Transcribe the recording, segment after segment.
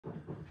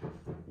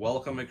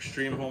Welcome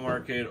Extreme Home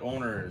Arcade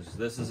owners.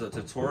 This is a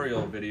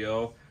tutorial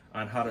video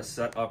on how to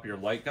set up your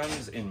light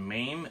guns in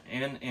MAME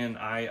and in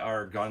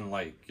IR gun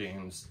light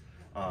games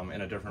in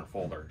a different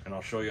folder, and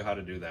I'll show you how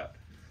to do that.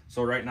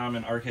 So right now I'm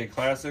in Arcade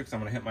Classics. I'm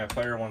going to hit my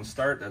player one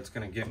start. That's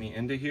going to get me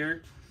into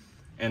here,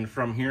 and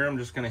from here I'm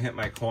just going to hit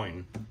my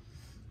coin.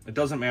 It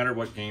doesn't matter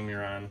what game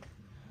you're on.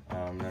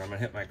 Then I'm going to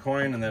hit my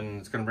coin, and then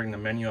it's going to bring the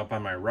menu up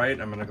on my right.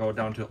 I'm going to go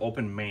down to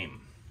open MAME.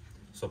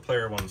 So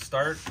player one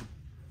start.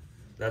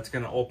 That's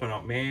going to open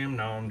up MAME.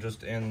 Now I'm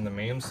just in the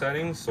MAME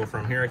settings. So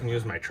from here I can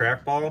use my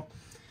trackball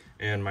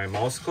and my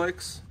mouse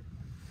clicks.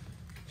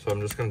 So I'm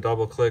just going to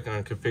double click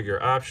on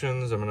configure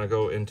options. I'm going to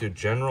go into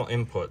general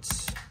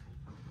inputs.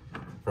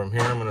 From here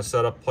I'm going to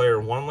set up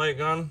player one light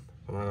gun.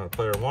 I'm going to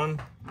player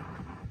one.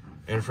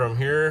 And from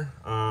here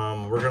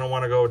we're going to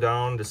want to go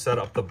down to set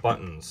up the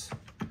buttons.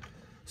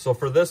 So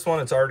for this one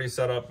it's already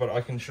set up, but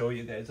I can show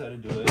you guys how to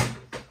do it.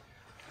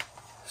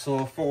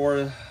 So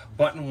for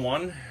button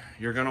one,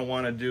 you're gonna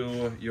want to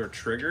do your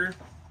trigger.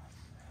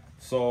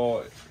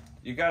 So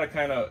you got to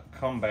kind of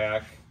come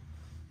back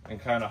and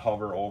kind of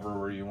hover over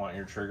where you want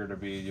your trigger to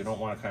be. You don't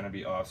want to kind of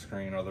be off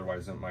screen,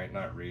 otherwise it might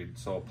not read.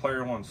 So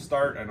player one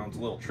start. I know it's a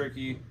little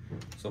tricky.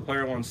 So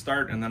player one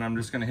start, and then I'm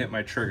just gonna hit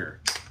my trigger.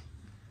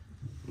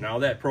 Now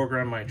that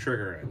programmed my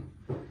trigger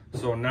in.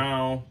 So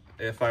now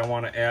if I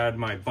want to add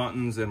my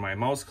buttons and my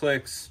mouse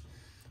clicks,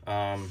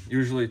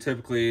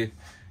 typically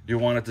you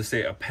want it to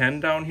say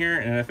append down here,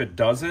 and if it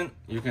doesn't,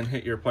 you can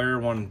hit your player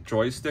one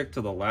joystick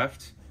to the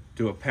left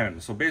to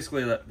append. So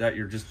basically that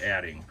you're just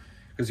adding,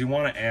 because you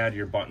want to add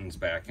your buttons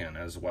back in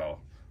as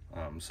well.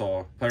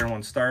 So player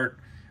one start,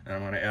 and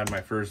I'm going to add my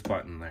first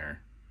button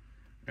there.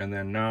 And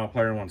then now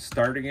player one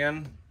start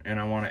again, and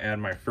I want to add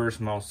my first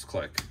mouse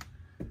click.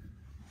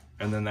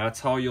 And then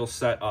that's how you'll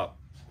set up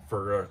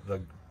for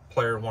the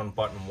player one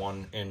button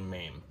one in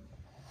MAME.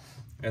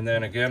 And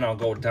then again, I'll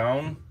go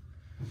down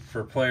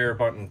for player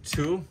button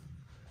two.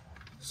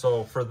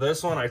 So for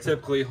this one, I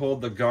typically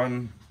hold the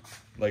gun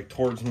like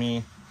towards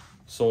me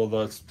so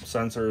the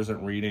sensor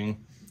isn't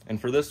reading. And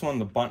for this one,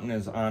 the button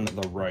is on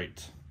the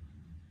right.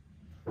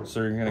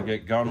 So you're gonna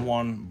get gun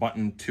one,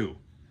 button two.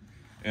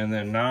 And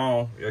then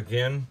now,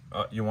 again,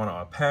 you wanna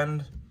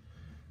append,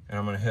 and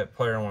I'm gonna hit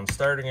player one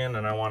start again,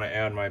 and I wanna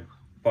add my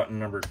button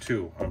number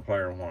two on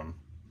player one.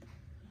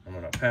 I'm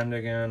gonna append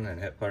again and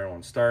hit player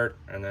one start,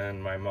 and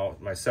then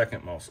my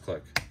second mouse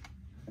click.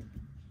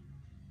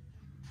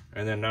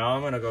 And then now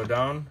I'm gonna go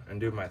down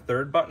and do my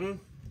third button.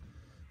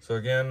 So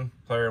again,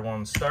 player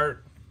one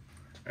start,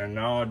 and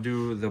now I'll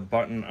do the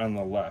button on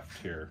the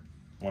left here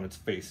when it's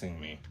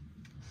facing me.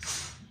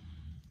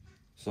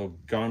 So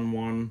gun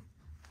one,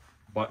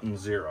 button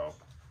zero.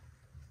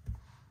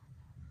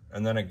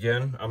 And then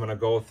again, I'm gonna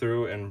go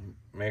through and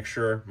make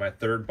sure my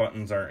third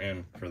buttons are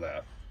in for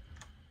that.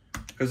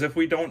 Because if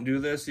we don't do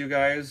this, you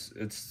guys,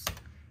 it's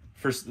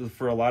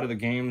for a lot of the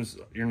games,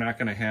 you're not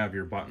going to have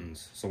your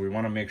buttons. So we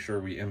want to make sure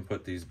we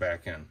input these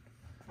back in.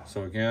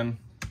 So again,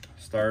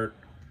 start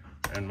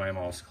and my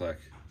mouse click.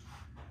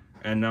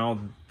 And now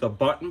the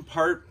button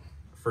part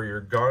for your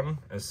gun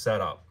is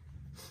set up.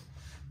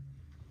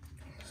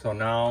 So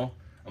now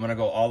I'm going to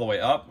go all the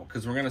way up,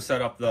 because we're going to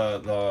set up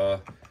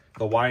the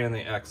Y and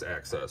the X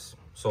axis.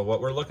 So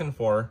what we're looking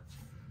for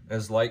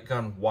is light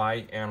gun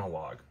Y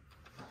analog.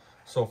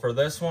 So for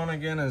this one,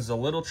 again, is a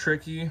little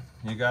tricky.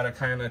 You got to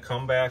kind of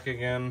come back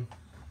again.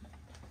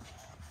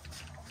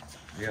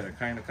 You got to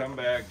kind of come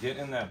back, get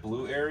in that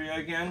blue area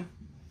again,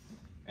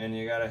 and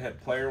you got to hit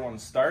player one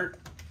start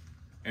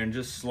and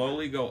just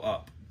slowly go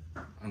up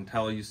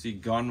until you see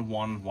gun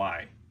one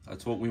Y.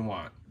 That's what we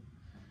want.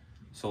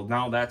 So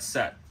now that's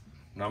set.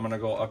 Now I'm going to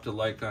go up to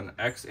light gun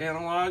X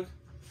analog,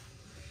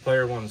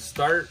 player one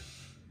start,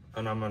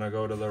 and I'm going to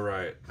go to the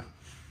right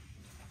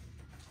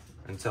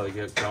until you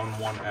get gun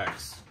one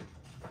X.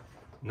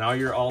 Now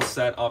you're all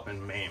set up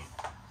in MAME.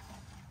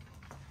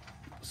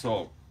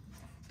 So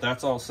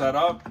that's all set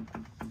up.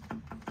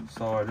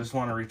 So I just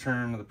want to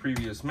return to the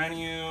previous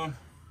menu.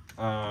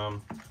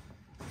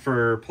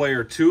 For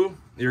player two,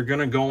 you're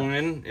gonna go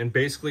in and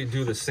basically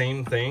do the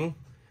same thing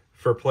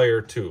for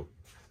player two,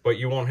 but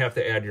you won't have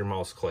to add your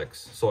mouse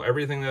clicks. So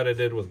everything that I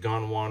did with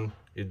gun one,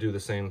 you do the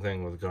same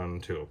thing with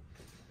gun two.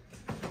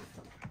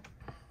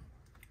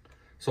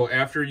 So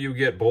after you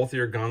get both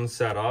your guns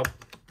set up,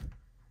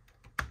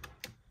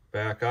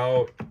 back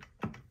out,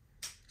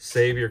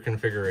 save your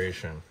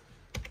configuration.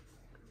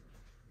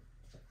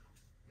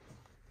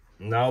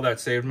 Now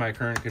that saved my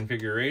current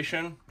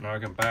configuration. Now I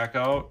can back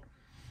out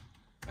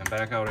and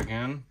back out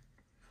again.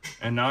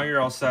 And now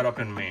you're all set up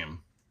in MAME.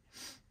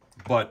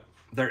 But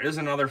there is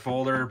another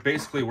folder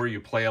basically where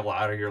you play a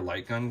lot of your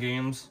light gun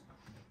games.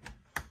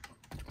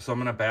 So I'm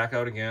gonna back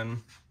out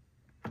again.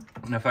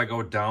 And if I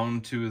go down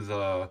to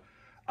the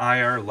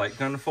IR light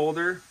gun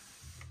folder,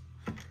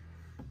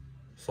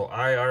 so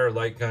IR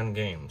light gun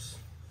games.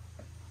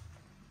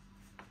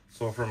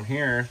 So from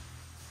here,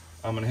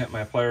 I'm gonna hit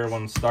my player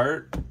one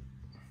start.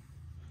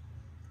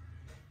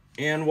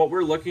 And what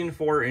we're looking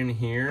for in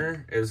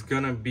here is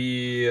gonna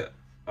be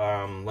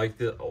like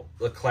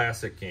the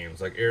classic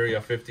games, like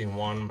Area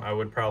 51, I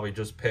would probably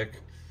just pick,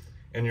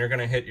 and you're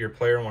gonna hit your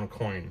player 1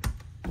 coin.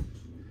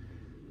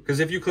 Because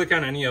if you click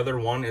on any other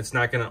one, it's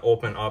not gonna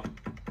open up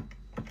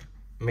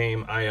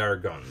MAME IR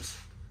guns.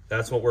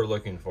 That's what we're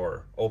looking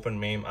for. Open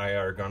MAME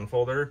IR gun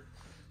folder,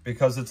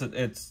 because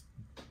it's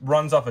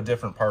runs off a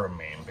different part of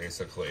MAME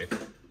basically.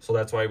 So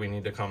that's why we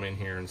need to come in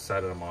here and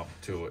set them up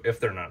too, if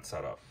they're not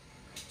set up.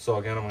 So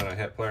again, I'm gonna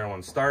hit player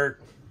 1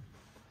 start.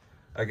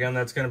 Again,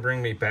 that's gonna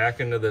bring me back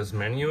into this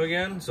menu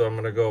again. So I'm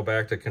gonna go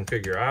back to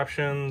configure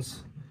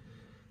options,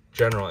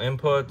 general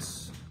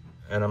inputs,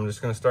 and I'm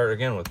just gonna start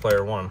again with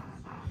player 1.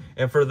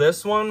 And for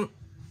this one,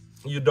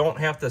 you don't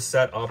have to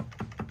set up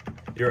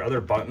your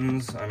other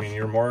buttons. I mean,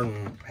 you're more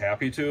than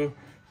happy to,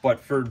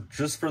 but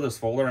just for this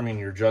folder, I mean,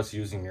 you're just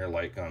using your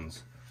light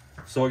guns.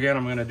 So again,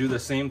 I'm gonna do the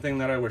same thing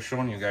that I was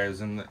showing you guys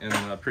in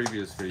the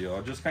previous video.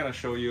 I'll just kind of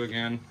show you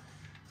again.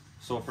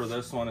 So for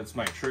this one, it's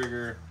my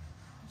trigger.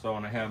 So I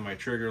want to have my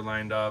trigger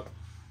lined up,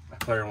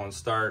 player 1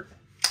 start,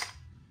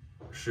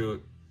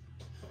 shoot,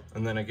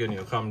 and then again,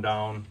 you'll come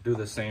down, do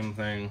the same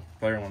thing,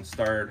 player 1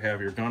 start,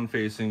 have your gun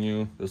facing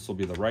you. This will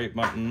be the right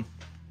button.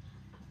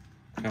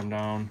 Come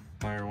down,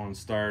 player 1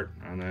 start,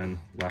 and then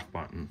left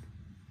button.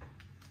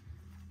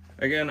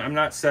 Again, I'm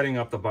not setting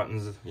up the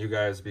buttons, you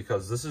guys,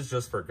 because this is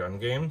just for gun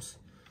games.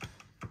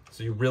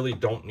 So you really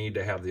don't need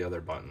to have the other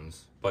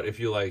buttons. But if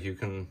you like, you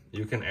can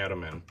add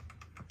them in.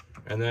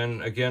 And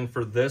then again,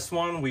 for this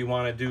one, we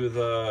want to do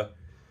the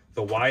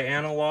Y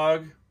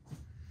analog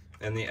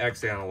and the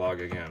X analog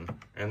again.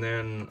 And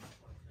then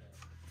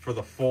for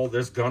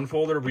this gun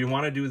folder, we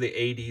want to do the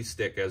AD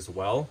stick as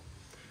well,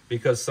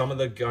 because some of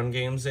the gun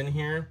games in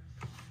here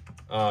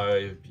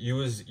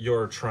use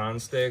your Tron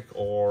stick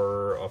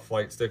or a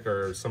flight stick,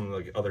 or some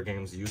of the other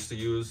games used to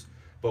use,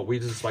 but we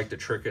just like to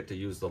trick it to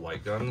use the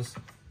light guns.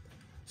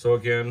 So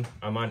again,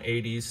 I'm on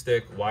AD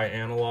stick, Y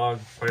analog,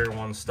 player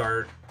 1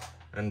 start,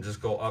 and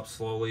just go up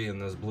slowly in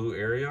this blue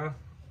area,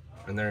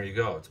 and there you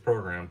go, it's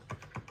programmed.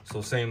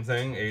 So same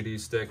thing, AD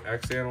stick,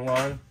 X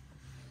analog,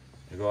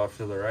 you go off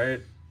to the right,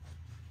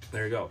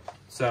 there you go,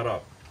 set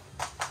up.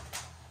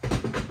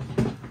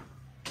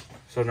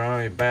 So now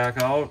you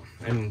back out,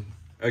 and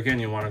again,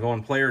 you want to go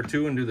in player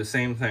 2 and do the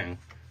same thing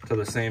to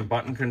the same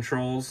button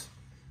controls.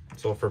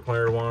 So for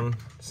player 1,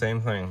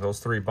 same thing, those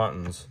 3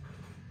 buttons.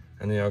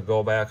 And then you'll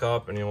go back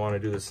up and you want to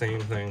do the same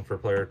thing for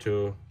player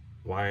 2,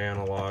 Y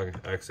analog,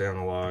 X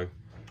analog,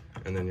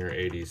 and then your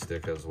AD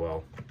stick as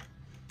well.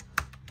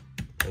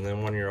 And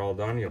then when you're all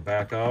done, you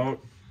back out,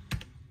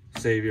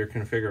 save your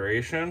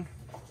configuration,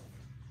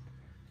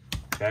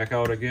 back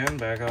out again,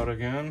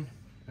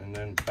 and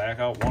then back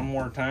out one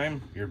more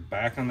time. You're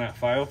back on that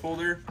file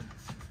folder.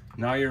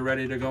 Now you're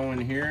ready to go in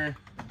here,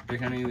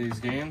 pick any of these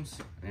games,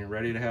 and you're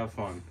ready to have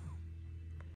fun.